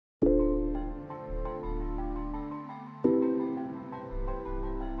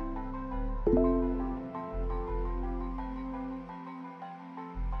Hey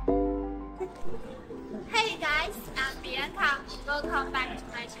guys, I'm Bianca. Welcome back to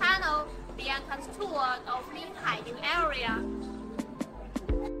my channel, Bianca's tour of Maritime area.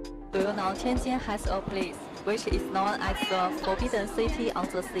 Do you know Tianjin has a place which is known as the Forbidden City on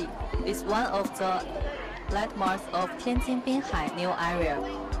the Sea? It's one of the landmarks of Tianjin Binhai New Area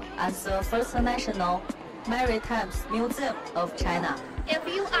and the first national Maritime Museum of China. If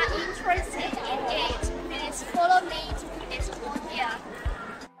you are interested in it, please follow me to this tour here.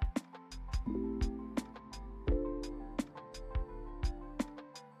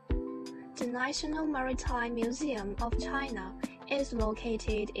 The National Maritime Museum of China is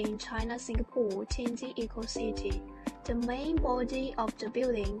located in China-Singapore Tianjin Eco-City. The main body of the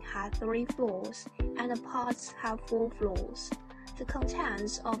building has 3 floors, and the parts have 4 floors. The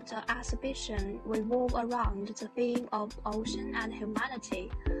contents of the exhibition revolve around the theme of ocean and humanity,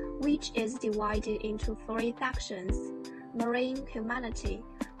 which is divided into 3 sections: marine humanity,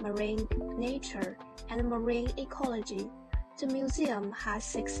 marine nature, and marine ecology. The museum has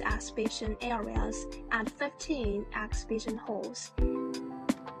 6 exhibition areas and 15 exhibition halls.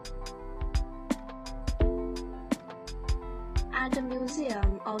 And the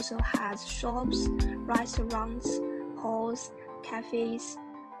museum also has shops, restaurants, halls, cafes,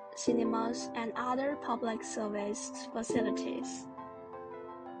 cinemas, and other public service facilities.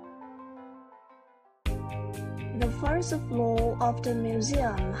 The first floor of the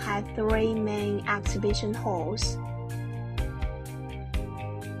museum has 3 main exhibition halls.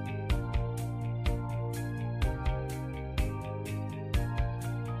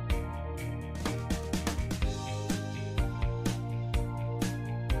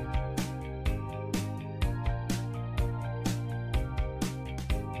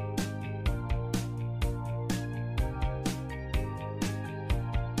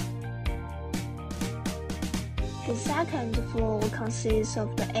 The second floor consists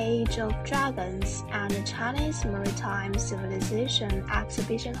of the Age of Dragons and the Chinese Maritime Civilization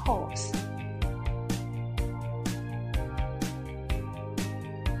exhibition halls.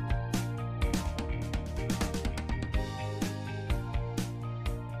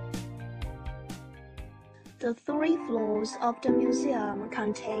 The 3 floors of the museum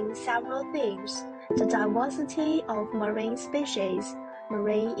contain several themes: the diversity of marine species,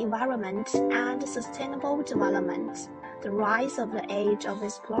 marine environment and sustainable development, the rise of the age of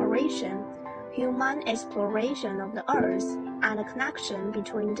exploration, human exploration of the Earth, and the connection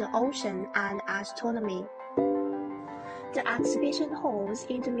between the ocean and astronomy. The exhibition halls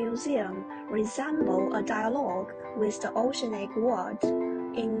in the museum resemble a dialogue with the oceanic world,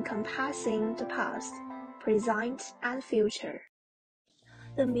 encompassing the past, present, and future.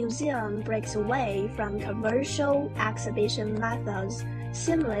 The museum breaks away from commercial exhibition methods,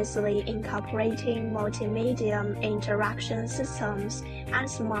 seamlessly incorporating multimedia interaction systems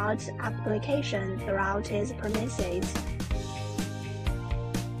and smart applications throughout its premises.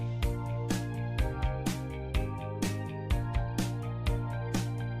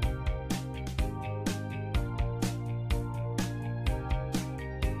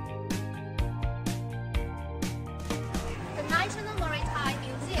 The National Maritime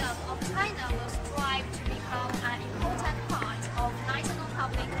Museum of China will strive to become an important part of national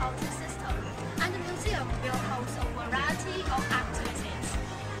public culture system, and the museum will host a variety of activities.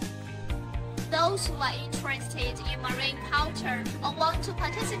 Those who are interested in marine culture or want to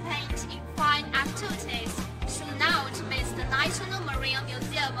participate in fun activities should not miss the National Marine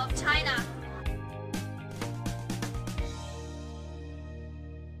Museum of China.